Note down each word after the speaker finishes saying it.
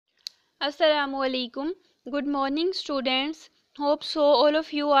Assalamu alaikum. Good morning, students. Hope so all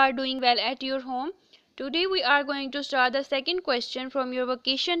of you are doing well at your home. Today we are going to start the second question from your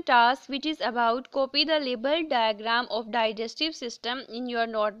vacation task, which is about copy the labeled diagram of digestive system in your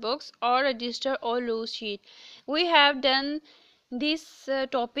notebooks or register or loose sheet. We have done this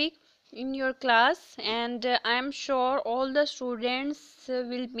topic in your class, and I am sure all the students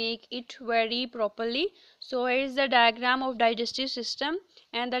will make it very properly. So here is the diagram of digestive system,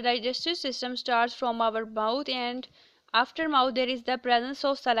 and the digestive system starts from our mouth, and after mouth there is the presence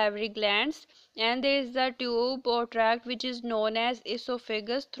of salivary glands, and there is the tube or tract which is known as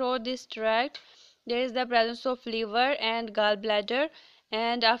esophagus. Through this tract there is the presence of liver and gallbladder,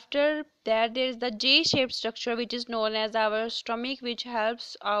 and after that there is the J-shaped structure which is known as our stomach, which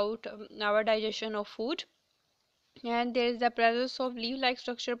helps out our digestion of food. And there is the presence of leaf-like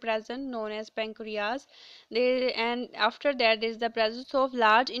structure present known as pancreas. And after that there is the presence of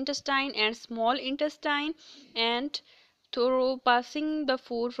large intestine and small intestine, and through passing the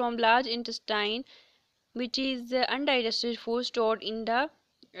food from large intestine, which is undigested food, stored in the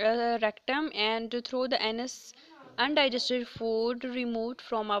rectum, and through the anus, undigested food removed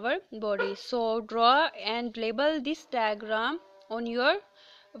from our body. So draw and label this diagram on your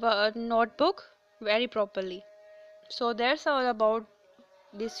notebook very properly. So that's all about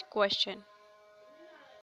this question.